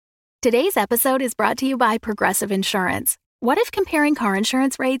Today's episode is brought to you by Progressive Insurance. What if comparing car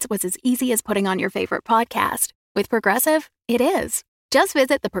insurance rates was as easy as putting on your favorite podcast? With Progressive, it is. Just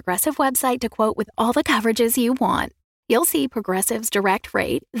visit the Progressive website to quote with all the coverages you want. You'll see Progressive's direct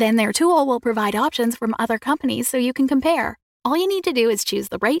rate, then their tool will provide options from other companies so you can compare. All you need to do is choose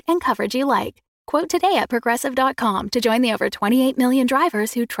the rate and coverage you like. Quote today at Progressive.com to join the over 28 million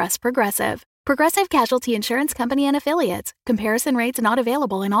drivers who trust Progressive. Progressive Casualty Insurance Company and Affiliates. Comparison rates not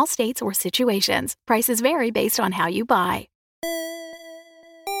available in all states or situations. Prices vary based on how you buy.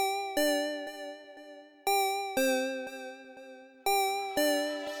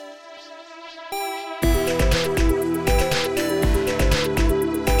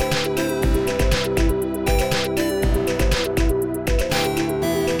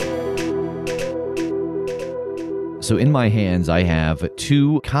 So in my hands, I have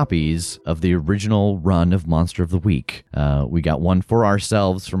 2 copies of the original run of Monster of the Week. We got one for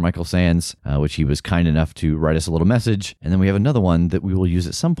ourselves from Michael Sands, which he was kind enough to write us a little message. And then we have another one that we will use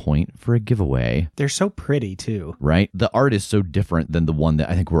at some point for a giveaway. They're so pretty, too. Right? The art is so different than the one that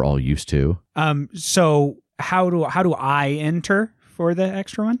I think we're all used to. So how do I enter for the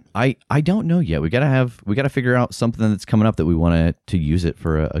extra one? I don't know yet. We gotta figure out something that's coming up that we want to use it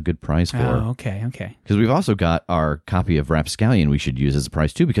for a good prize for. Oh, okay. Because we've also got our copy of Rapscallion we should use as a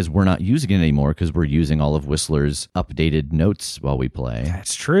prize too, because we're not using it anymore because we're using all of Whistler's updated notes while we play.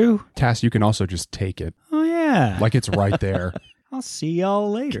 That's true. Tass, you can also just take it. Oh, yeah. Like it's right there. I'll see y'all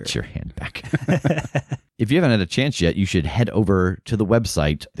later. Get your hand back. If you haven't had a chance yet, you should head over to the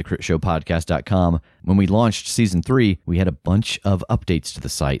website, thecritshowpodcast.com. When we launched Season 3, we had a bunch of updates to the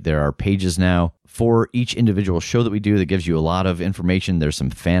site. There are pages now for each individual show that we do that gives you a lot of information. There's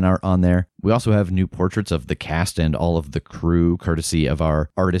some fan art on there. We also have new portraits of the cast and all of the crew, courtesy of our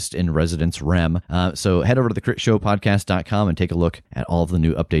artist in residence, Rem. So head over to thecritshowpodcast.com and take a look at all of the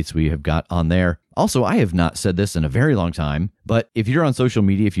new updates we have got on there. Also, I have not said this in a very long time, but if you're on social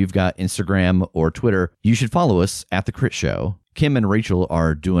media, if you've got Instagram or Twitter, you should follow us at The Crit Show. Kim and Rachel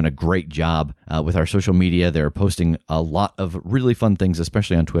are doing a great job with our social media. They're posting a lot of really fun things,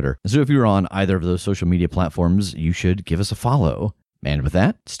 especially on Twitter. So if you're on either of those social media platforms, you should give us a follow. And with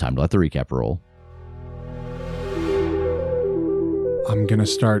that, it's time to let the recap roll. I'm going to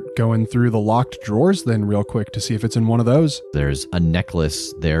start going through the locked drawers then real quick to see if it's in one of those. There's a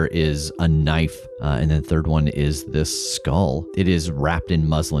necklace, there is a knife, and then the third one is this skull. It is wrapped in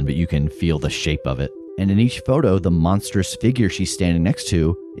muslin, but you can feel the shape of it. And in each photo, the monstrous figure she's standing next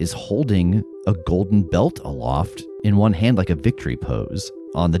to is holding a golden belt aloft in one hand like a victory pose.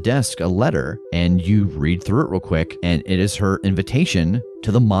 On the desk, a letter, and you read through it real quick, and it is her invitation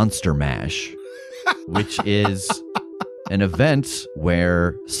to the Monster Mash, which is an event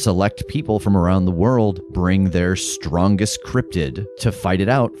where select people from around the world bring their strongest cryptid to fight it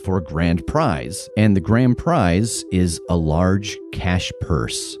out for a grand prize. And the grand prize is a large cash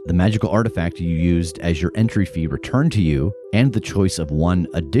purse, the magical artifact you used as your entry fee returned to you, and the choice of one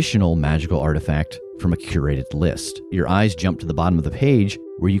additional magical artifact from a curated list. Your eyes jump to the bottom of the page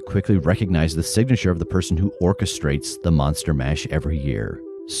where you quickly recognize the signature of the person who orchestrates the Monster Mash every year.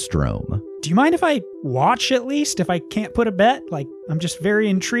 Strom. Do you mind if I watch at least, if I can't put a bet? Like, I'm just very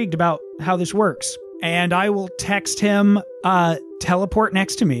intrigued about how this works. And I will text him, teleport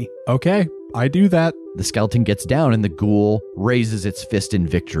next to me. Okay, I do that. The skeleton gets down and the ghoul raises its fist in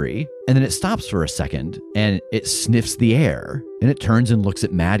victory. And then it stops for a second and it sniffs the air. And it turns and looks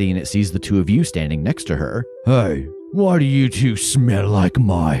at Maddie and it sees the two of you standing next to her. Hey, why do you two smell like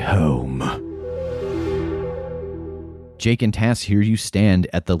my home? Jake and Tass hear you stand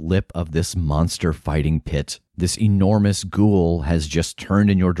at the lip of this monster fighting pit. This enormous ghoul has just turned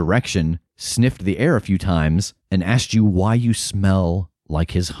in your direction, sniffed the air a few times, and asked you why you smell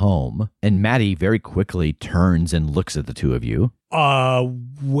like his home. And Maddie very quickly turns and looks at the two of you.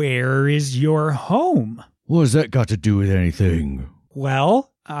 Where is your home? What has that got to do with anything?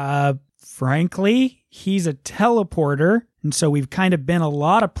 Well, frankly, he's a teleporter, and so we've kind of been a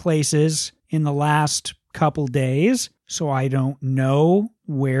lot of places in the last couple days. So I don't know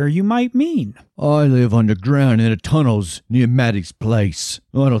where you might mean. I live underground in the tunnels near Maddie's place.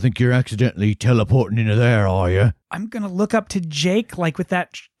 I don't think you're accidentally teleporting into there, are you? I'm going to look up to Jake like with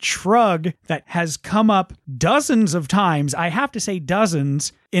that shrug that has come up dozens of times. I have to say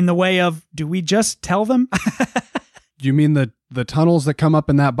dozens in the way of, do we just tell them? You mean the tunnels that come up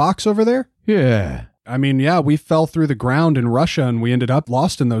in that box over there? Yeah. I mean, yeah, we fell through the ground in Russia and we ended up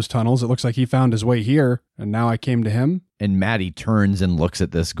lost in those tunnels. It looks like he found his way here, and now I came to him. And Maddie turns and looks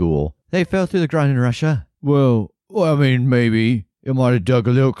at this ghoul. They fell through the ground in Russia? Well, I mean, maybe. It might have dug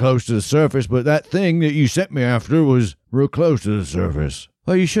a little close to the surface, but that thing that you sent me after was real close to the surface.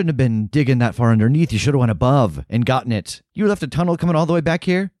 Well, you shouldn't have been digging that far underneath. You should have went above and gotten it. You left a tunnel coming all the way back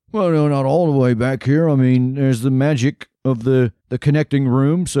here? Well, no, not all the way back here. I mean, there's the magic of the connecting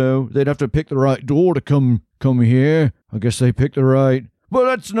room, so they'd have to pick the right door to come here. I guess they picked the right. But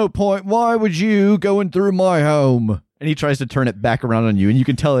that's no point. Why would you going through my home? And he tries to turn it back around on you, and you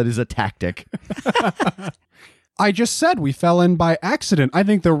can tell it is a tactic. I just said we fell in by accident. I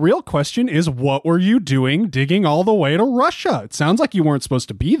think the real question is, what were you doing digging all the way to Russia? It sounds like you weren't supposed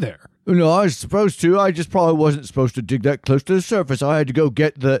to be there. No, I was supposed to. I just probably wasn't supposed to dig that close to the surface. I had to go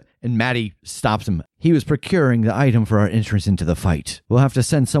get the... And Maddie stops him. He was procuring the item for our entrance into the fight. We'll have to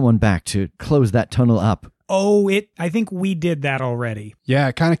send someone back to close that tunnel up. Oh, I think we did that already. Yeah,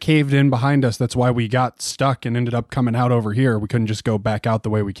 it kind of caved in behind us. That's why we got stuck and ended up coming out over here. We couldn't just go back out the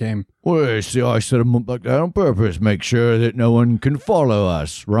way we came. Well, see, I set them up like that on purpose. Make sure that no one can follow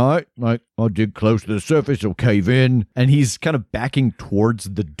us, right? Like, I'll dig close to the surface, it'll cave in. And he's kind of backing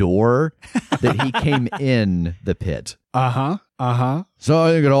towards the door that he came in the pit. Uh-huh. So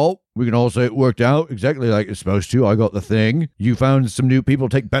I think we can all say it worked out exactly like it's supposed to. I got the thing. You found some new people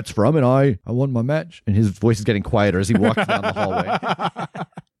to take bets from, and I won my match. And his voice is getting quieter as he walks down the hallway.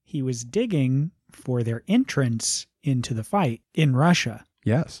 He was digging for their entrance into the fight in Russia.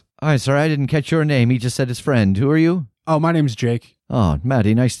 Yes. All right, sorry, I didn't catch your name. He just said his friend. Who are you? Oh, my name's Jake. Oh,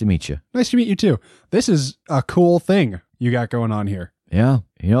 Maddie, nice to meet you. Nice to meet you, too. This is a cool thing you got going on here. Yeah,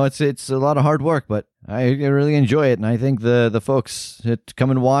 it's a lot of hard work, but I really enjoy it, and I think the folks that come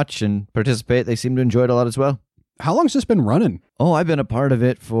and watch and participate, they seem to enjoy it a lot as well. How long's this been running? Oh, I've been a part of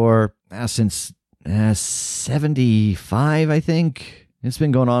it for since 75, I think. It's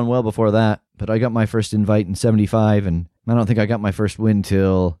been going on well before that, but I got my first invite in 75, and I don't think I got my first win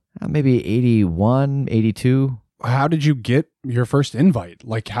till maybe 81, 82. How did you get your first invite?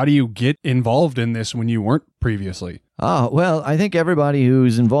 Like, how do you get involved in this when you weren't previously? Oh, well, I think everybody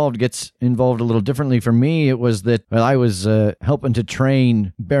who's involved gets involved a little differently. For me, it was that I was helping to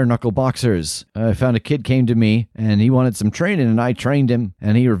train bare-knuckle boxers. I found a kid came to me, and he wanted some training, and I trained him,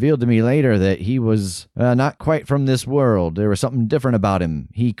 and he revealed to me later that he was not quite from this world. There was something different about him.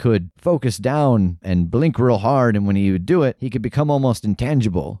 He could focus down and blink real hard, and when he would do it, he could become almost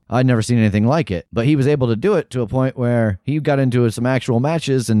intangible. I'd never seen anything like it, but he was able to do it to a point where he got into some actual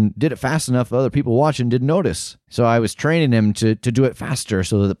matches and did it fast enough other people watching didn't notice. So I was training him to do it faster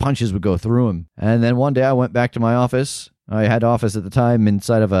so that the punches would go through him. And then one day I went back to my office. I had office at the time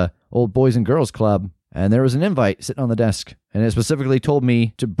inside of a old boys and girls club. And there was an invite sitting on the desk. And it specifically told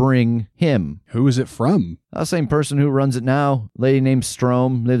me to bring him. Who is it from? The same person who runs it now. Lady named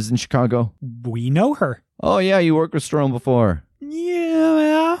Strom, lives in Chicago. We know her. Oh, yeah, you worked with Strom before.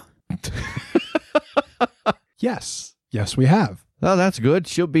 Yeah. Yes, we have. Oh, that's good.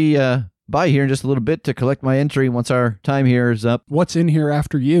 She'll be by here in just a little bit to collect my entry once our time here is up. What's in here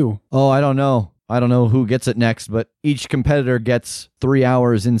after you? Oh, I don't know. I don't know who gets it next, but each competitor gets 3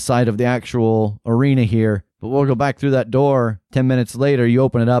 hours inside of the actual arena here. But we'll go back through that door. 10 minutes later, you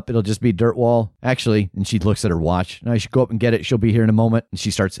open it up, it'll just be dirt wall. Actually, and she looks at her watch. I should go up and get it. She'll be here in a moment. And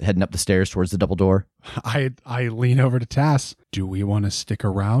she starts heading up the stairs towards the double door. I lean over to Tass. Do we want to stick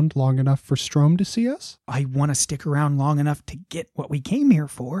around long enough for Strom to see us? I want to stick around long enough to get what we came here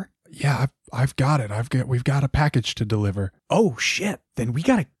for. Yeah, I've got it. We've got a package to deliver. Oh, shit. Then we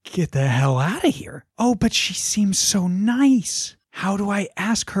gotta get the hell out of here. Oh, but she seems so nice. How do I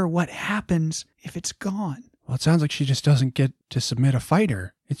ask her what happens if it's gone? Well, it sounds like she just doesn't get to submit a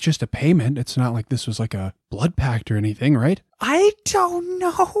fighter. It's just a payment. It's not like this was like a blood pact or anything, right? I don't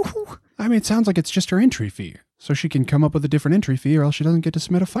know. I mean, it sounds like it's just her entry fee. So she can come up with a different entry fee or else she doesn't get to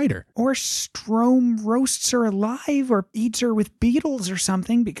submit a fighter. Or Strom roasts her alive or eats her with beetles or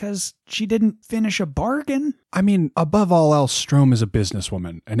something because she didn't finish a bargain. I mean, above all else, Strom is a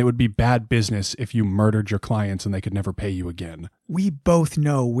businesswoman, and it would be bad business if you murdered your clients and they could never pay you again. We both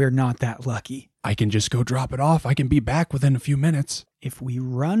know we're not that lucky. I can just go drop it off. I can be back within a few minutes. If we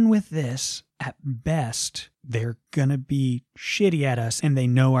run with this, at best, they're gonna be shitty at us and they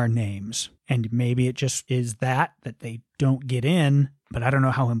know our names. And maybe it just is that they don't get in, but I don't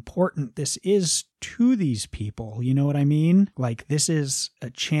know how important this is to these people. You know what I mean? Like, this is a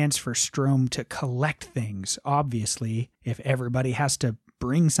chance for Strom to collect things, obviously. If everybody has to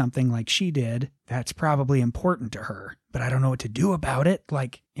bring something like she did, that's probably important to her. But I don't know what to do about it.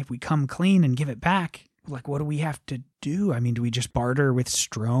 Like, if we come clean and give it back, like, what do we have to do? I mean, do we just barter with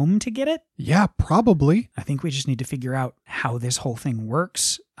Strom to get it? Yeah, probably. I think we just need to figure out how this whole thing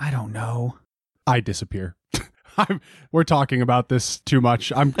works. I don't know. I disappear. We're talking about this too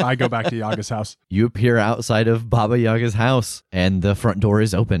much. I go back to Yaga's house. You appear outside of Baba Yaga's house, and the front door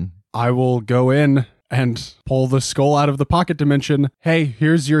is open. I will go in and pull the skull out of the pocket dimension. Hey,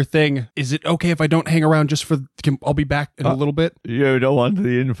 here's your thing. Is it okay if I don't hang around I'll be back in a little bit? You don't want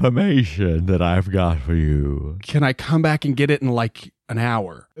the information that I've got for you. Can I come back and get it in like an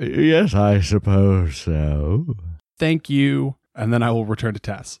hour? Yes, I suppose so. Thank you. And then I will return to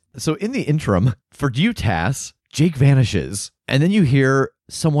Tess. So in the interim, for you, Tass, Jake vanishes, and then you hear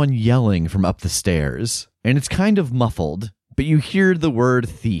someone yelling from up the stairs, and it's kind of muffled, but you hear the word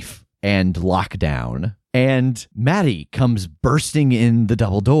thief and lockdown, and Maddie comes bursting in the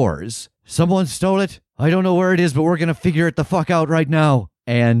double doors. Someone stole it. I don't know where it is, but we're going to figure it the fuck out right now.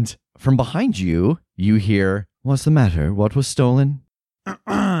 And from behind you, you hear, what's the matter? What was stolen?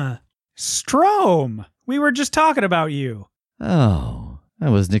 Strom, we were just talking about you. Oh, I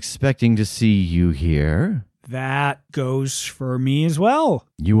wasn't expecting to see you here. That goes for me as well.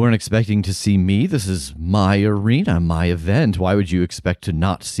 You weren't expecting to see me? This is my arena, my event. Why would you expect to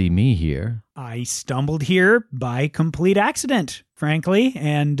not see me here? I stumbled here by complete accident, frankly,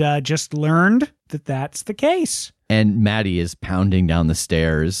 and just learned that that's the case. And Maddie is pounding down the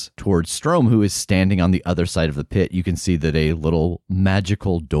stairs towards Strom, who is standing on the other side of the pit. You can see that a little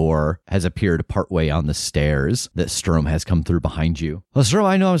magical door has appeared partway on the stairs that Strom has come through behind you. Well, Strom,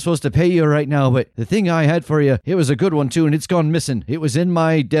 I know I'm supposed to pay you right now, but the thing I had for you, it was a good one too, and it's gone missing. It was in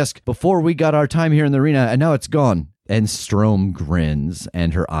my desk before we got our time here in the arena, and now it's gone. And Strom grins,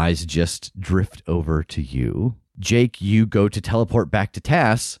 and her eyes just drift over to you. Jake, you go to teleport back to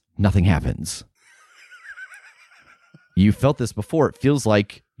Tass. Nothing happens. You felt this before. It feels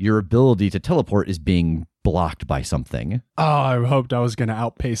like your ability to teleport is being blocked by something. Oh, I hoped I was going to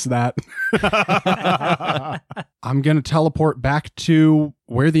outpace that. I'm going to teleport back to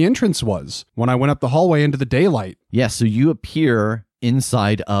where the entrance was when I went up the hallway into the daylight. Yeah, so you appear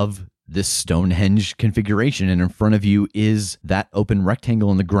inside of this Stonehenge configuration, and in front of you is that open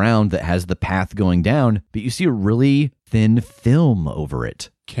rectangle in the ground that has the path going down, but you see a really thin film over it.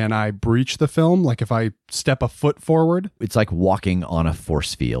 Can I breach the film? Like if I step a foot forward? It's like walking on a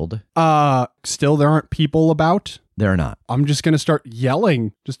force field. Still there aren't people about? They're not. I'm just going to start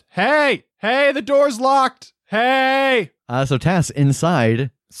yelling. Just, hey, the door's locked. Hey. So Tass,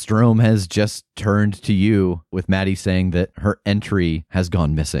 inside, Strom has just turned to you with Maddie saying that her entry has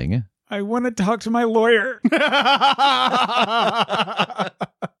gone missing. I want to talk to my lawyer.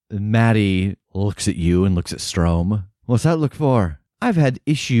 Maddie looks at you and looks at Strom. What's that look for? I've had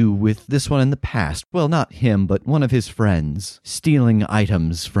issue with this one in the past. Well, not him, but one of his friends, stealing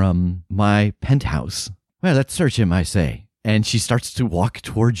items from my penthouse. Well, let's search him, I say. And she starts to walk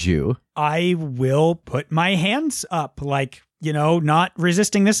towards you. I will put my hands up, like, not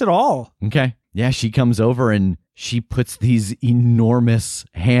resisting this at all. Okay. Yeah, she comes over and she puts these enormous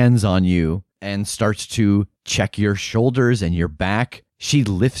hands on you and starts to check your shoulders and your back. She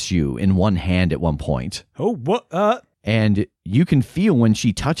lifts you in one hand at one point. Oh, what? And you can feel when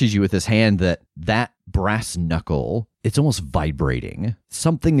she touches you with this hand that brass knuckle, it's almost vibrating.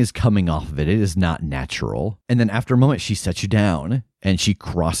 Something is coming off of it. It is not natural. And then after a moment, she sets you down and she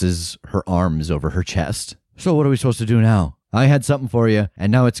crosses her arms over her chest. So what are we supposed to do now? I had something for you,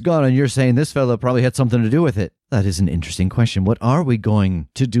 and now it's gone, and you're saying this fellow probably had something to do with it. That is an interesting question. What are we going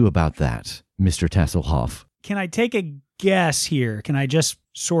to do about that, Mr. Tasselhoff? Can I take a guess here? Can I just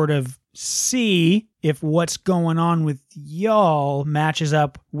sort of see if what's going on with y'all matches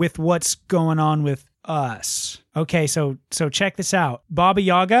up with what's going on with us? Okay, so check this out. Baba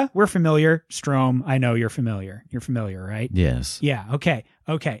Yaga, we're familiar. Strom, I know you're familiar. You're familiar, right? Yes. Yeah,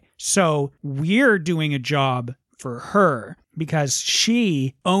 okay. So we're doing a job for her because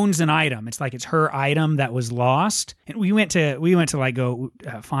she owns an item. It's like it's her item that was lost. And we went to like go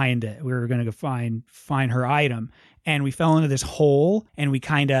find it. We were going to go find her item. And we fell into this hole and we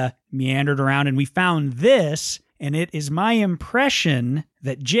kind of meandered around and we found this. And it is my impression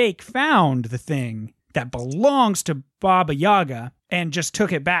that Jake found the thing that belongs to Baba Yaga and just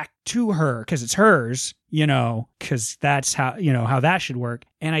took it back to her because it's hers, because that's how that should work.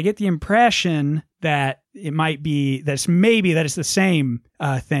 And I get the impression that it might be that it's the same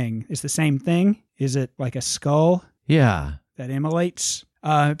thing. It's the same thing. Is it like a skull? Yeah. That immolates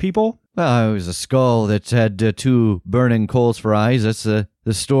people? Well, it was a skull that had two burning coals for eyes. That's the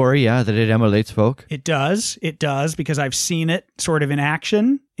story, yeah, that it immolates folk. It does, because I've seen it sort of in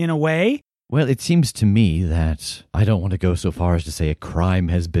action in a way. Well, it seems to me that I don't want to go so far as to say a crime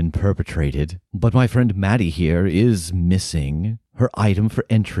has been perpetrated, but my friend Maddie here is missing her item for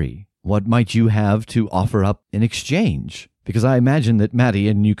entry. What might you have to offer up in exchange? Because I imagine that Maddie,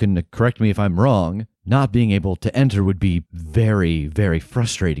 and you can correct me if I'm wrong, not being able to enter would be very, very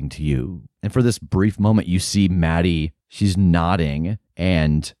frustrating to you. And for this brief moment, you see Maddie, she's nodding,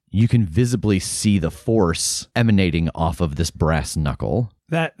 and You can visibly see the force emanating off of this brass knuckle.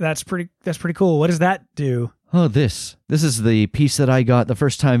 That's pretty cool. What does that do? Oh, this is the piece that I got the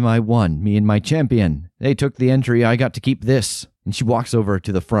first time I won, me and my champion. They took the entry, I got to keep this. And she walks over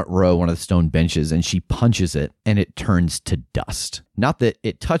to the front row, one of the stone benches, and she punches it, and it turns to dust. Not that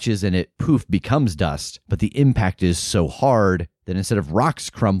it touches and it poof becomes dust, but the impact is so hard that instead of rocks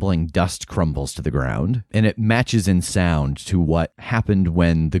crumbling, dust crumbles to the ground. And it matches in sound to what happened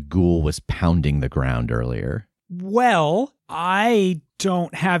when the ghoul was pounding the ground earlier. Well, I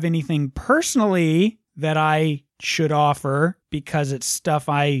don't have anything personally that I should offer because it's stuff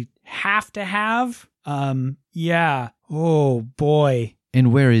I have to have. Yeah. Oh, boy.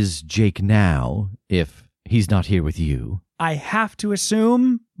 And where is Jake now, if he's not here with you? I have to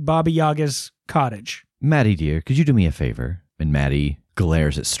assume Baba Yaga's cottage. Maddie, dear, could you do me a favor? And Maddie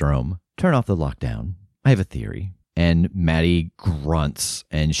glares at Strom. Turn off the lockdown. I have a theory. And Maddie grunts,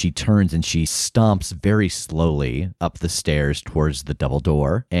 and she turns and she stomps very slowly up the stairs towards the double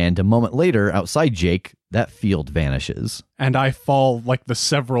door. And a moment later, outside Jake, that field vanishes. And I fall like the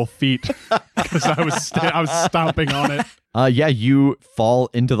several feet because I was stomping on it. Yeah, you fall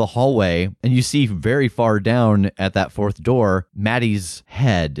into the hallway, and you see very far down at that fourth door, Maddie's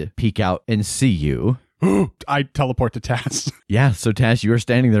head peek out and see you. I teleport to Taz. Yeah, so Taz, you are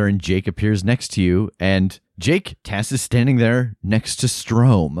standing there, and Jake appears next to you, and Jake, Taz is standing there next to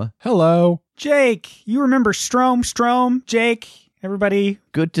Strom. Hello. Jake, you remember Strom, Jake, everybody?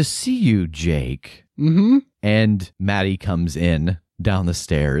 Good to see you, Jake. Mm-hmm. And Maddie comes in down the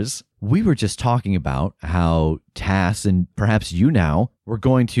stairs. We were just talking about how Taz and perhaps you now were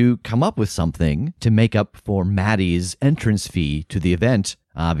going to come up with something to make up for Maddie's entrance fee to the event.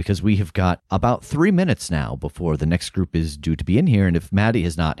 Because we have got about 3 minutes now before the next group is due to be in here. And if Maddie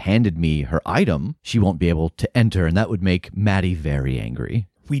has not handed me her item, she won't be able to enter. And that would make Maddie very angry.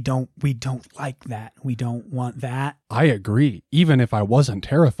 We don't like that. We don't want that. I agree. Even if I wasn't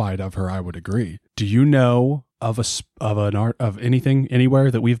terrified of her, I would agree. Do you know of anything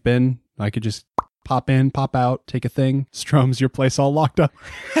anywhere that we've been? I could just pop in, pop out, take a thing. Strom's your place all locked up.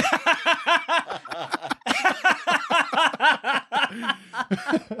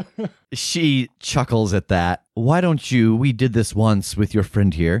 She chuckles at that. Why don't you, we did this once with your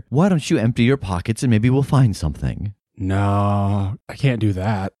friend here, why don't you empty your pockets and maybe we'll find something? No, I can't do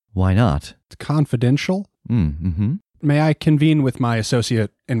that. Why not? It's confidential. Mm-hmm. May I convene with my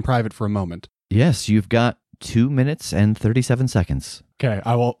associate in private for a moment? Yes, you've got 2 minutes and 37 seconds. Okay,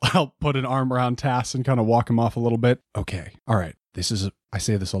 I'll put an arm around Tass and kind of walk him off a little bit. Okay, all right. I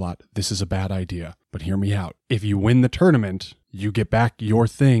say this a lot. This is a bad idea, but hear me out. If you win the tournament, you get back your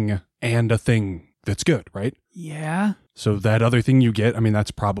thing and a thing that's good, right? Yeah. So that other thing you get, I mean,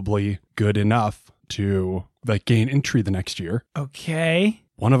 that's probably good enough to gain entry the next year. Okay.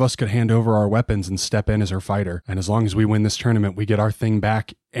 One of us could hand over our weapons and step in as her fighter. And as long as we win this tournament, we get our thing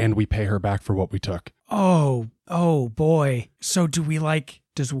back and we pay her back for what we took. Oh boy. So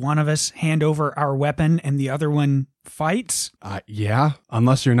does one of us hand over our weapon and the other one fights? Yeah,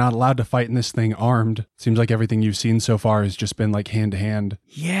 unless you're not allowed to fight in this thing armed. Seems like everything you've seen so far has just been hand to hand.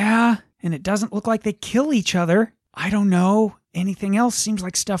 Yeah, and it doesn't look like they kill each other. I don't know. Anything else seems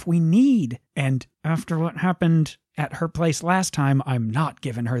like stuff we need. And after what happened at her place last time, I'm not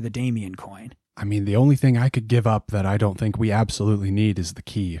giving her the Damien coin. I mean, the only thing I could give up that I don't think we absolutely need is the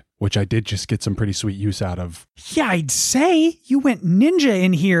key, which I did just get some pretty sweet use out of. Yeah, I'd say you went ninja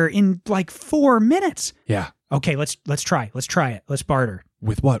in here in 4 minutes. Yeah. Okay, let's try. Let's try it. Let's barter.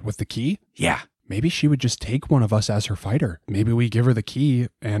 With what? With the key? Yeah. Maybe she would just take one of us as her fighter. Maybe we give her the key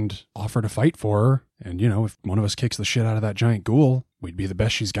and offer to fight for her. And, if one of us kicks the shit out of that giant ghoul, we'd be the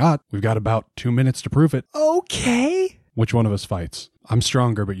best she's got. We've got about 2 minutes to prove it. Okay. Which one of us fights? I'm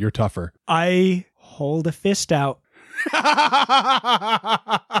stronger, but you're tougher. I hold a fist out.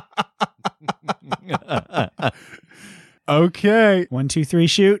 Okay. 1, 2, 3,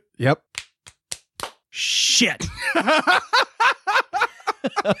 shoot. Yep. Shit.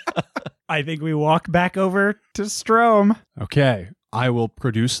 I think we walk back over to Strom. Okay. I will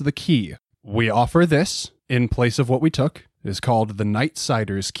produce the key. We offer this in place of what we took. It is called the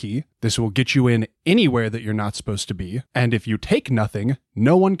Nightsider's Key. This will get you in anywhere that you're not supposed to be. And if you take nothing,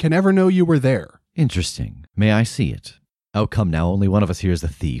 no one can ever know you were there. Interesting. May I see it? Oh, come now. Only one of us here is the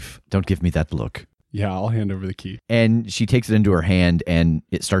thief. Don't give me that look. Yeah, I'll hand over the key. And she takes it into her hand and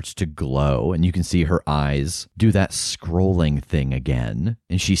it starts to glow. And you can see her eyes do that scrolling thing again.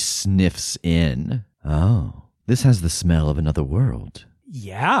 And she sniffs in. Oh, this has the smell of another world.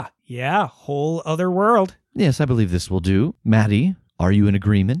 Yeah. Whole other world. Yes, I believe this will do. Maddie, are you in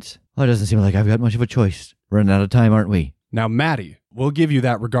agreement? Oh, it doesn't seem like I've got much of a choice. Running out of time, aren't we? Now, Maddie, We'll give you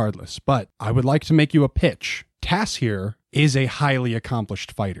that regardless, but I would like to make you a pitch. Tass here is a highly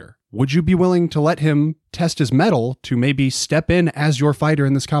accomplished fighter. Would you be willing to let him test his mettle to maybe step in as your fighter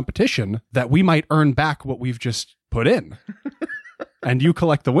in this competition that we might earn back what we've just put in? And you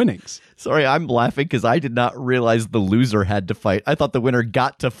collect the winnings. Sorry, I'm laughing because I did not realize the loser had to fight. I thought the winner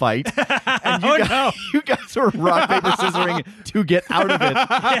got to fight. And you guys were rock, paper, scissoring to get out of it.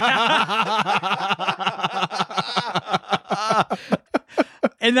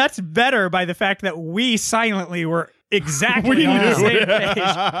 And that's better by the fact that we silently were exactly on the same page.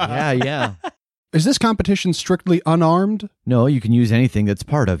 Yeah. Is this competition strictly unarmed? No, you can use anything that's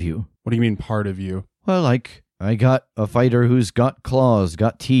part of you. What do you mean part of you? Well, like, I got a fighter who's got claws,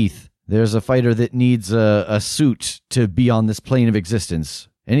 got teeth. There's a fighter that needs a suit to be on this plane of existence.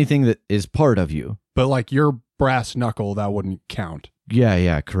 Anything that is part of you. But like your brass knuckle, that wouldn't count.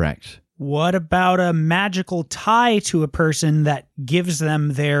 Yeah, correct. What about a magical tie to a person that gives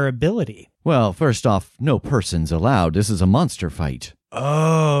them their ability? Well, first off, no person's allowed. This is a monster fight.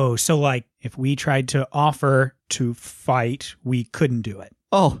 Oh, so like if we tried to offer to fight, we couldn't do it.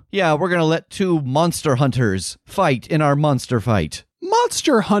 Oh, yeah, we're going to let 2 monster hunters fight in our monster fight.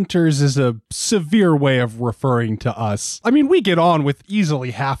 Monster hunters is a severe way of referring to us. I mean, we get on with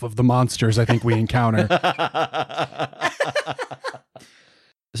easily half of the monsters I think we encounter.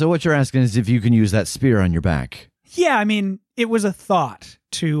 So what you're asking is if you can use that spear on your back. Yeah, I mean, it was a thought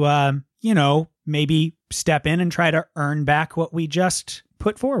to, maybe step in and try to earn back what we just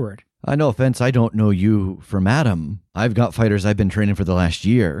put forward. No offense, I don't know you from Adam. I've got fighters I've been training for the last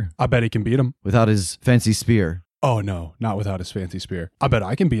year. I bet he can beat him. Without his fancy spear. Oh, no, not without his fancy spear. I bet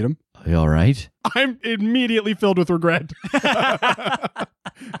I can beat him. Are you all right? I'm immediately filled with regret.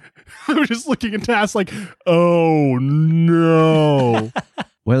 I'm just looking at Tass like, oh, no.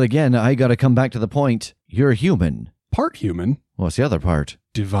 Well, again, I got to come back to the point. You're human. Part human. What's the other part?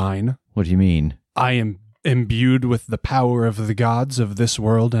 Divine. What do you mean? I am imbued with the power of the gods of this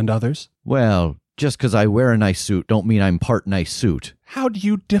world and others. Well, just because I wear a nice suit don't mean I'm part nice suit. How do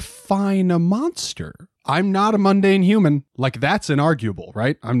you define a monster? I'm not a mundane human. Like, that's inarguable,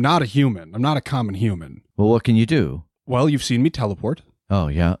 right? I'm not a human. I'm not a common human. Well, what can you do? Well, you've seen me teleport. Oh,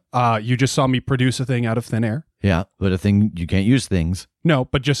 yeah. You just saw me produce a thing out of thin air. Yeah, but a thing, you can't use things. No,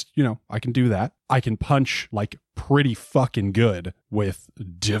 but just, I can do that. I can punch, like, pretty fucking good with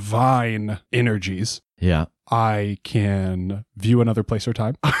divine energies. Yeah. I can view another place or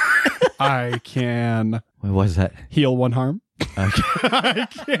time. I can... What was that? Heal one harm. Okay. I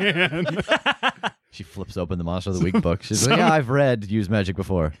can... She flips open the Monster of the Week book. She's like, yeah, I've read Use Magic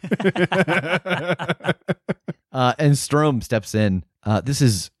before. And Strom steps in. This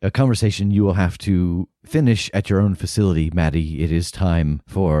is a conversation you will have to finish at your own facility, Maddie. It is time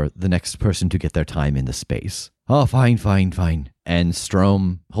for the next person to get their time in the space. Oh, fine. And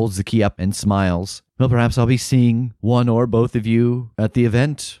Strom holds the key up and smiles. Well, perhaps I'll be seeing one or both of you at the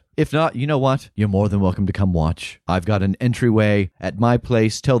event. If not, you know what? You're more than welcome to come watch. I've got an entryway at my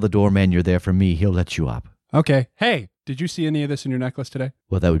place. Tell the doorman you're there for me. He'll let you up. Okay. Hey, did you see any of this in your necklace today?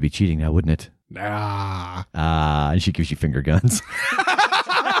 Well, that would be cheating now, wouldn't it? Nah. And she gives you finger guns.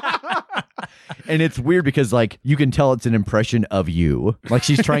 And it's weird because, like, you can tell it's an impression of you. Like,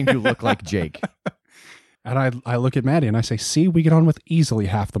 she's trying to look like Jake. And I look at Maddie and I say, see, we get on with easily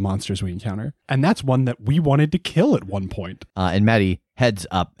half the monsters we encounter. And that's one that we wanted to kill at one point. And Maddie heads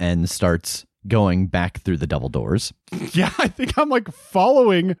up and starts going back through the double doors. Yeah, I think I'm like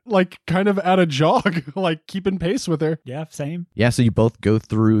following, like kind of at a jog, like keeping pace with her. Yeah, same. Yeah, so you both go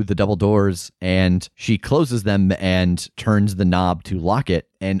through the double doors and she closes them and turns the knob to lock it.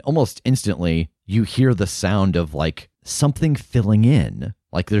 And almost instantly you hear the sound of like something filling in.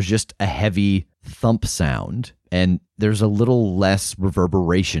 Like there's just a heavy thump sound and there's a little less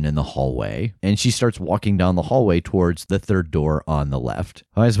reverberation in the hallway. And she starts walking down the hallway towards the third door on the left.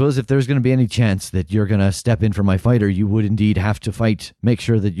 I suppose if there's going to be any chance that you're going to step in for my fighter, you would indeed have to fight. Make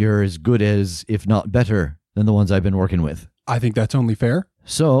sure that you're as good as, if not better, than the ones I've been working with. I think that's only fair.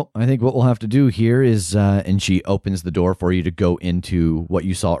 So I think what we'll have to do here is, and she opens the door for you to go into what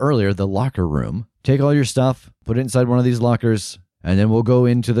you saw earlier, the locker room. Take all your stuff, put it inside one of these lockers, and then we'll go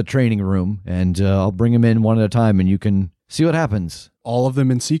into the training room, and I'll bring them in one at a time, and you can see what happens. All of them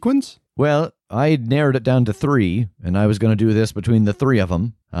in sequence? Well, I narrowed it down to 3, and I was going to do this between the 3 of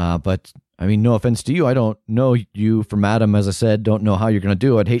them. But, I mean, no offense to you. I don't know you from Adam, as I said. Don't know how you're going to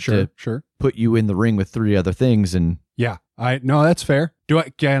do it. I'd hate to put you in the ring with 3 other things. And yeah, no, that's fair. Do I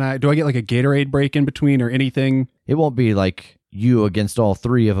get like a Gatorade break in between or anything? It won't be like you against all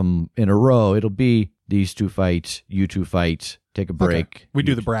 3 of them in a row. It'll be these 2 fight, you 2 fight, take a break. Okay. We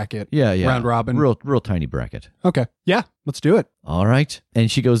do the bracket. Yeah. Round robin. Real tiny bracket. Okay. Yeah, let's do it. All right.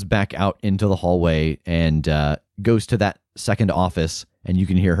 And she goes back out into the hallway and goes to that second office, and you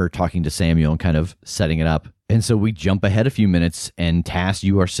can hear her talking to Samuel and kind of setting it up. And so we jump ahead a few minutes, and Tass,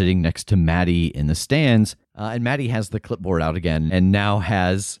 you are sitting next to Maddie in the stands, and Maddie has the clipboard out again and now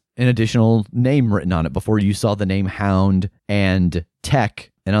has an additional name written on it. Before, you saw the name Hound and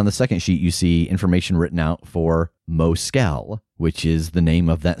Tech, and on the second sheet you see information written out for Moskell, which is the name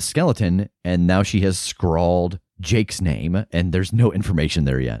of that skeleton, and now she has scrawled Jake's name, and there's no information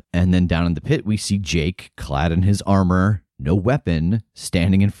there yet. And then down in the pit we see Jake, clad in his armor, no weapon,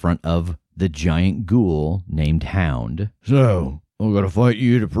 standing in front of the giant ghoul named Hound. So, I'm gonna fight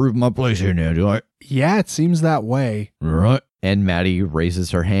you to prove my place here now, do I? Yeah, it seems that way. Right. And Maddie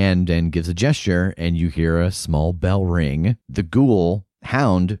raises her hand and gives a gesture, and you hear a small bell ring. The ghoul,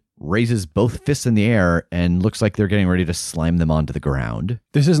 Hound, raises both fists in the air and looks like they're getting ready to slam them onto the ground.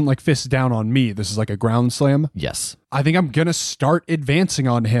 This isn't like fists down on me. This is like a ground slam. Yes. I think I'm going to start advancing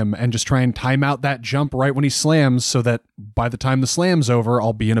on him and just try and time out that jump right when he slams so that by the time the slam's over,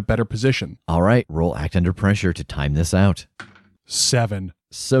 I'll be in a better position. All right, roll act under pressure to time this out. 7.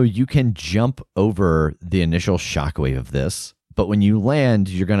 So you can jump over the initial shockwave of this, but when you land,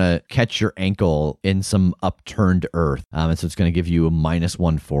 you're going to catch your ankle in some upturned earth. And so it's going to give you a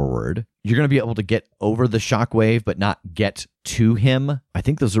 -1 forward. You're going to be able to get over the shockwave, but not get to him. I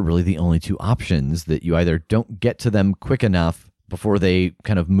think those are really the only two options, that you either don't get to them quick enough before they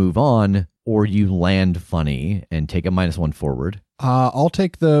kind of move on, or you land funny and take a -1 forward. I'll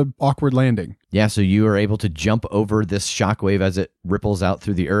take the awkward landing. Yeah, so you are able to jump over this shockwave as it ripples out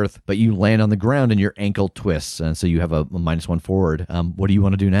through the earth, but you land on the ground and your ankle twists, and so you have a -1 forward. What do you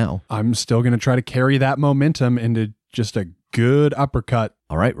want to do now? I'm still going to try to carry that momentum into just a good uppercut.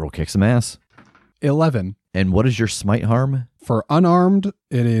 All right, roll kick some ass. 11. And what is your smite harm? For unarmed,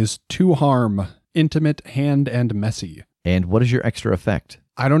 it is 2 harm, intimate, hand, and messy. And what is your extra effect?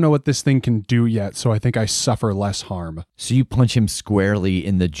 I don't know what this thing can do yet, so I think I suffer less harm. So you punch him squarely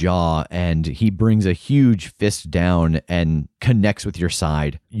in the jaw, and he brings a huge fist down and connects with your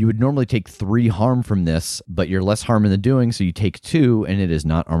side. You would normally take 3 harm from this, but you're less harm in the doing, so you take 2, and it is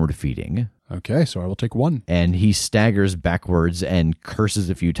not armor defeating. Okay, so I will take 1. And he staggers backwards and curses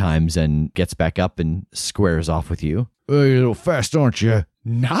a few times and gets back up and squares off with you. Well, you're a little fast, aren't you?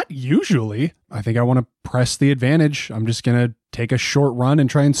 Not usually. I think I want to press the advantage. I'm just going to take a short run and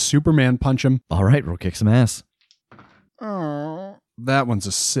try and Superman punch him. All right, roll kick some ass. That one's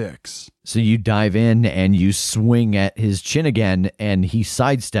a 6. So you dive in and you swing at his chin again, and he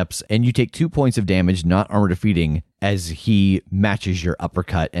sidesteps, and you take 2 points of damage, not armor defeating, as he matches your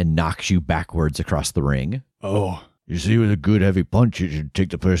uppercut and knocks you backwards across the ring. Oh. You see, with a good heavy punch, it should take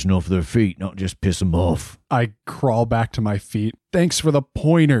the person off their feet, not just piss them off. I crawl back to my feet. Thanks for the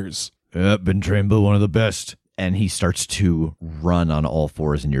pointers. Yep, been trained by one of the best. And he starts to run on all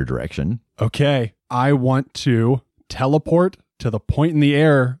fours in your direction. Okay, I want to teleport to the point in the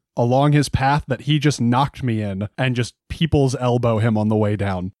air along his path that he just knocked me in and just people's elbow him on the way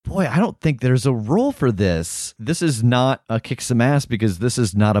down. Boy, I don't think there's a role for this. This is not a kick some ass because this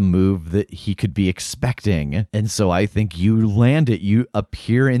is not a move that he could be expecting. And so I think you land it. You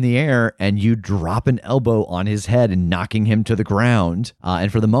appear in the air and you drop an elbow on his head and knocking him to the ground.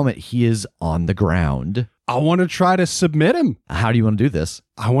 And for the moment, he is on the ground. I want to try to submit him. How do you want to do this?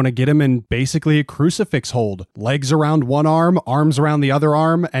 I want to get him in basically a crucifix hold. Legs around one arm, arms around the other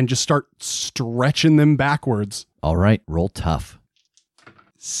arm, and just start stretching them backwards. All right, roll tough.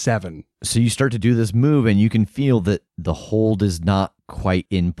 7. So you start to do this move and you can feel that the hold is not quite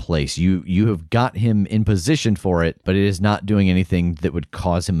in place. You have got him in position for it, but it is not doing anything that would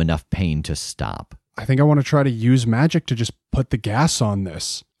cause him enough pain to stop. I think I want to try to use magic to just put the gas on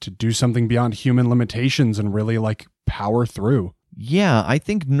this, to do something beyond human limitations and really power through. Yeah, I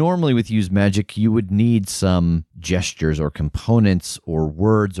think normally with use magic, you would need some gestures or components or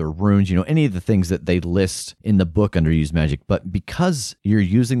words or runes, any of the things that they list in the book under use magic. But because you're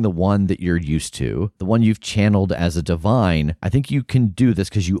using the one that you're used to, the one you've channeled as a divine, I think you can do this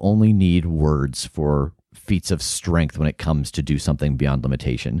because you only need words for feats of strength when it comes to do something beyond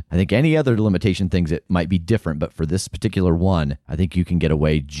limitation. I think any other limitation things, it might be different, but for this particular one, I think you can get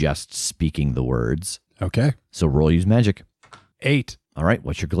away just speaking the words. Okay. So roll use magic. 8. All right,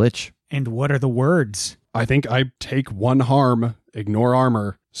 what's your glitch? And what are the words? I think I take 1 harm, ignore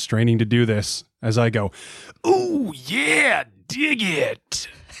armor, straining to do this as I go, "Ooh, yeah, dig it."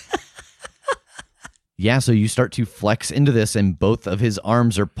 Yeah, so you start to flex into this, and both of his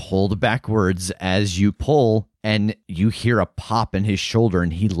arms are pulled backwards as you pull, and you hear a pop in his shoulder,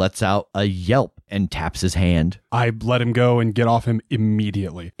 and he lets out a yelp, and taps his hand. I let him go and get off him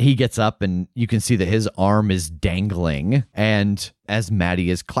immediately. He gets up and you can see that his arm is dangling. And as Maddie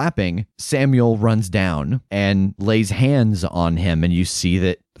is clapping, Samuel runs down and lays hands on him. And you see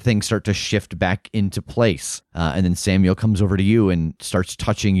that things start to shift back into place. And then Samuel comes over to you and starts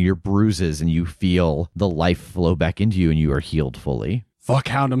touching your bruises, and you feel the life flow back into you, and you are healed fully. Fuck,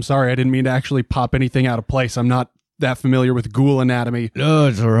 Hound, I'm sorry. I didn't mean to actually pop anything out of place. I'm not that familiar with ghoul anatomy. No,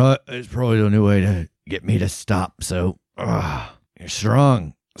 it's all right. It's probably the only way to get me to stop. So, you're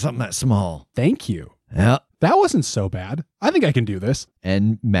strong. Something that small. Thank you. Yeah. That wasn't so bad. I think I can do this.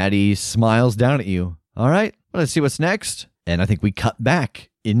 And Maddie smiles down at you. All right, well, let's see what's next. And I think we cut back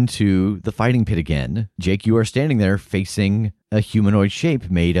into the fighting pit again. Jake, you are standing there facing a humanoid shape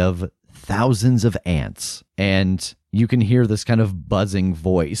made of thousands of ants. And you can hear this kind of buzzing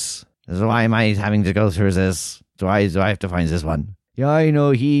voice. So why am I having to go through this? Do I have to find this one? Yeah, I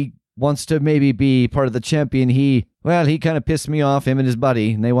know he wants to maybe be part of the champion. He kind of pissed me off, him and his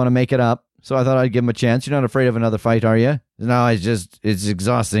buddy, and they want to make it up. So I thought I'd give him a chance. You're not afraid of another fight, are you? No, it's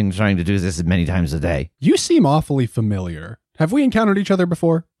exhausting trying to do this many times a day. You seem awfully familiar. Have we encountered each other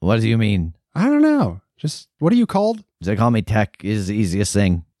before? What do you mean? I don't know. Just, what are you called? They call me Tech is the easiest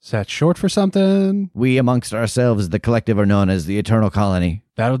thing. Is that short for something? We amongst ourselves, the collective, are known as the Eternal Colony.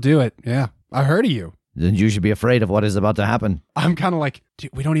 That'll do it. Yeah. I heard of you. Then you should be afraid of what is about to happen. I'm kind of like,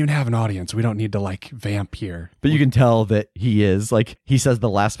 dude, we don't even have an audience. We don't need to vamp here. But you can tell that he is. He says the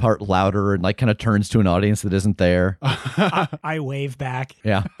last part louder and kind of turns to an audience that isn't there. I wave back.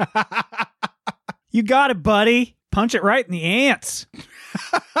 Yeah. You got it, buddy. Punch it right in the ants.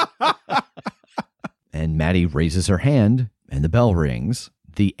 And Maddie raises her hand and the bell rings.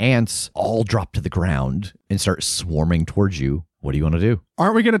 The ants all drop to the ground and start swarming towards you. What do you want to do?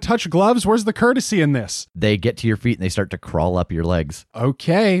 Aren't we going to touch gloves? Where's the courtesy in this? They get to your feet and they start to crawl up your legs.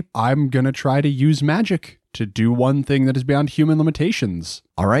 Okay, I'm going to try to use magic to do one thing that is beyond human limitations.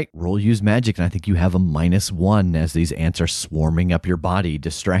 All right, roll use magic, and I think you have a -1 as these ants are swarming up your body,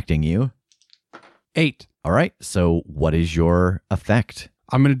 distracting you. 8. All right, so what is your effect?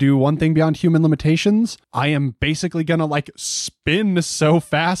 I'm going to do one thing beyond human limitations. I am basically going to spin so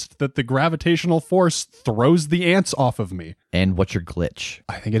fast that the gravitational force throws the ants off of me. And what's your glitch?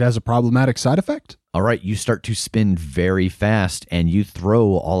 I think it has a problematic side effect. All right, you start to spin very fast and you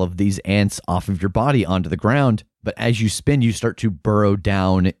throw all of these ants off of your body onto the ground. But as you spin, you start to burrow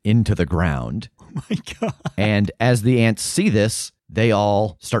down into the ground. Oh my God. And as the ants see this, they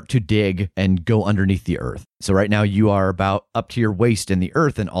all start to dig and go underneath the earth. So right now you are about up to your waist in the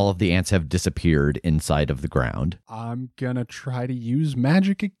earth and all of the ants have disappeared inside of the ground. I'm going to try to use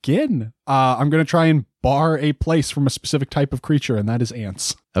magic again. I'm going to try and bar a place from a specific type of creature, and that is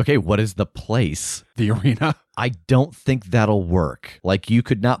ants. Okay, what is the place? The arena. I don't think that'll work. You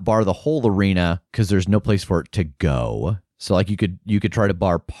could not bar the whole arena because there's no place for it to go. So you could try to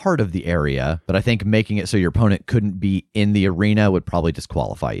bar part of the area, but I think making it so your opponent couldn't be in the arena would probably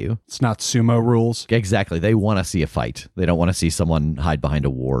disqualify you. It's not sumo rules. Exactly. They want to see a fight. They don't want to see someone hide behind a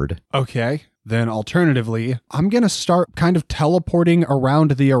ward. Okay. Then alternatively, I'm going to start kind of teleporting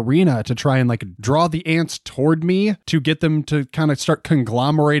around the arena to try and draw the ants toward me to get them to kind of start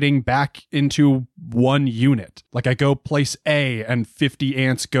conglomerating back into one unit. I go place A and 50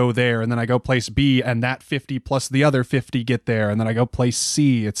 ants go there, and then I go place B and that 50 plus the other 50 get there, and then I go place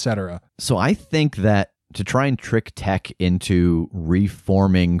C, etc. So I think that to try and trick Tech into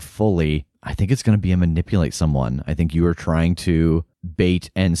reforming fully, I think it's going to be a manipulate someone. I think you are trying to bait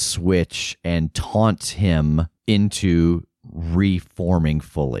and switch and taunt him into reforming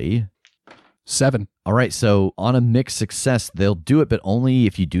fully. 7. All right, so on a mixed success, they'll do it, but only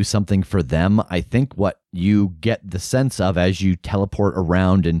if you do something for them. I think what you get the sense of as you teleport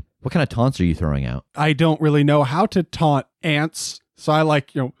around, and what kind of taunts are you throwing out? I don't really know how to taunt ants, so I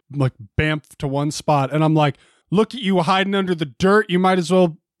bamf to one spot, and I'm like, look at you hiding under the dirt, you might as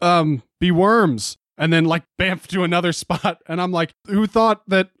well be worms. And then bamf to another spot. And I'm like, who thought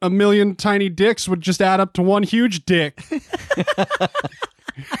that a million tiny dicks would just add up to one huge dick?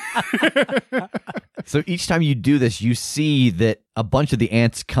 So each time you do this, you see that a bunch of the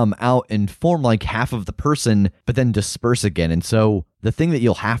ants come out and form half of the person, but then disperse again. And so the thing that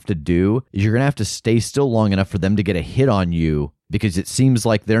you'll have to do is you're going to have to stay still long enough for them to get a hit on you, because it seems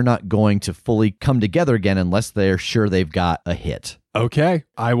like they're not going to fully come together again unless they're sure they've got a hit. Okay,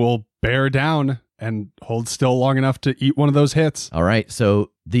 I will bear down and hold still long enough to eat one of those hits. All right, so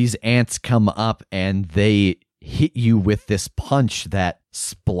these ants come up and they hit you with this punch that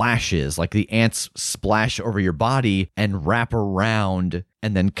splashes, like the ants splash over your body and wrap around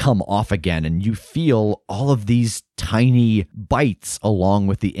and then come off again. And you feel all of these tiny bites along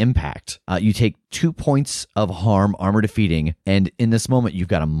with the impact. You take 2 points of harm, armor defeating. And in this moment, you've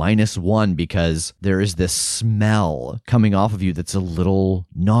got a -1 because there is this smell coming off of you that's a little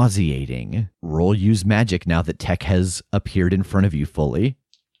nauseating. Roll use magic now that Tech has appeared in front of you fully.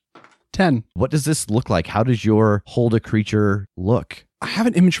 10. What does this look like? How does your hold a creature look? I have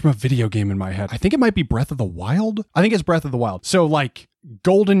an image from a video game in my head. I think it might be Breath of the Wild. I think it's Breath of the Wild. So like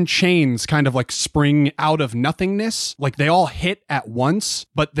golden chains kind of like spring out of nothingness. Like they all hit at once,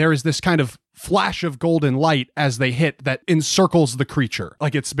 but there is this kind of flash of golden light as they hit that encircles the creature.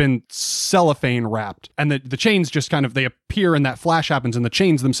 Like it's been cellophane wrapped. And the chains just kind of, they appear and that flash happens and the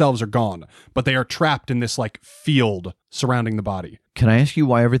chains themselves are gone. But they are trapped in this like field surrounding the body. Can I ask you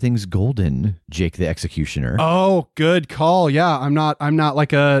why everything's golden, Jake the Executioner? Oh, good call. Yeah, I'm not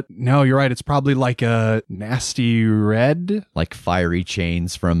like no, you're right. It's probably like a nasty red. Like fiery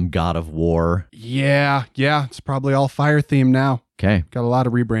chains from God of War. Yeah. It's probably all fire themed now. Okay. Got a lot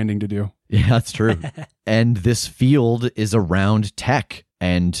of rebranding to do. Yeah, that's true. And this field is around Tech,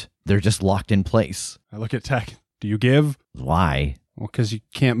 and they're just locked in place. I look at Tech. Do you give? Why? Well, because you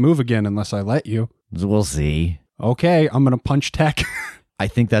can't move again unless I let you. We'll see. Okay, I'm going to punch Tech. I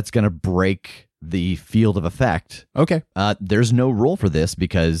think that's going to break the field of effect. Okay. There's no roll for this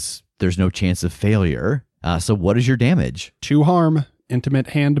because there's no chance of failure. So what is your damage? 2 harm. Intimate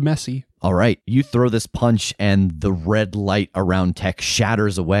hand messy. All right. You throw this punch and the red light around Tech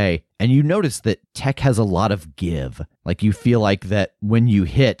shatters away. And you notice that Tech has a lot of give. Like you feel like that when you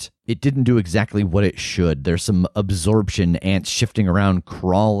hit, it didn't do exactly what it should. There's some absorption, ants shifting around,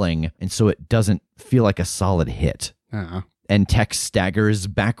 crawling. And so it doesn't feel like a solid hit. And Tech staggers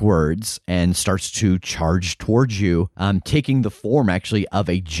backwards and starts to charge towards you, taking the form actually of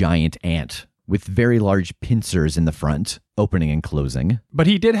a giant ant with very large pincers in the front, opening and closing. But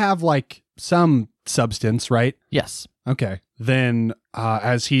he did have like some substance, right? Yes. Okay. Then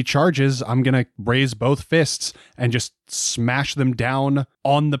as he charges, I'm going to raise both fists and just smash them down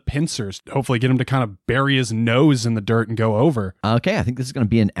on the pincers. Hopefully get him to kind of bury his nose in the dirt and go over. Okay, I think this is going to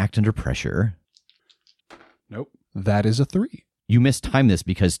be an act under pressure. Nope. That is a 3. You mistime this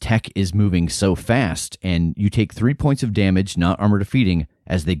because Tech is moving so fast, and you take 3 points of damage, not armor defeating,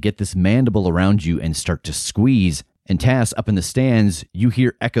 as they get this mandible around you and start to squeeze. And Tass, up in the stands, you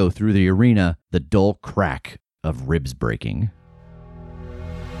hear echo through the arena the dull crack of ribs breaking.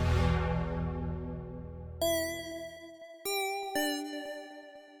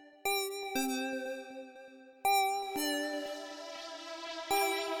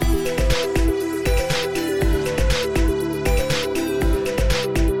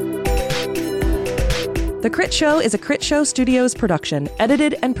 The Crit Show is a Crit Show Studios production,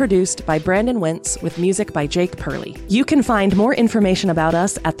 edited and produced by Brandon Wentz with music by Jake Purley. You can find more information about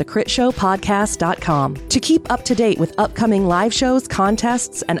us at thecritshowpodcast.com. To keep up to date with upcoming live shows,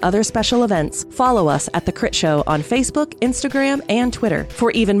 contests, and other special events, follow us at The Crit Show on Facebook, Instagram, and Twitter. For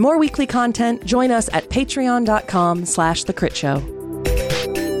even more weekly content, join us at patreon.com/thecritshow.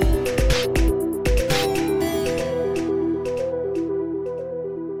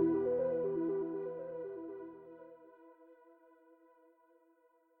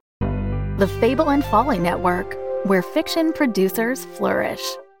 The Fable and Folly Network, where fiction producers flourish.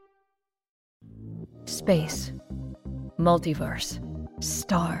 Space. Multiverse.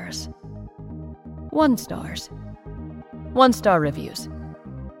 Stars. 1 stars. 1-star reviews.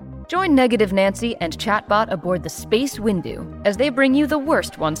 Join Negative Nancy and Chatbot aboard the Space Windu as they bring you the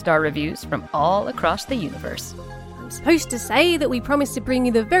worst 1-star reviews from all across the universe. I'm supposed to say that we promise to bring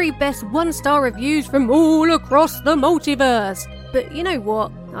you the very best 1-star reviews from all across the multiverse. But you know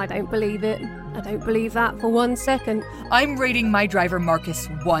what? I don't believe it. I don't believe that for 1 second. I'm rating my driver Marcus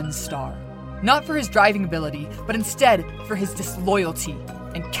 1 star. Not for his driving ability, but instead for his disloyalty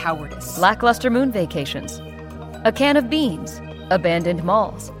and cowardice. Lackluster moon vacations. A can of beans. Abandoned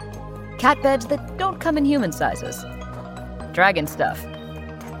malls. Cat beds that don't come in human sizes. Dragon stuff.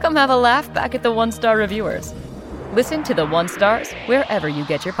 Come have a laugh back at the 1-star reviewers. Listen to the 1 stars wherever you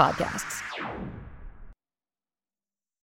get your podcasts.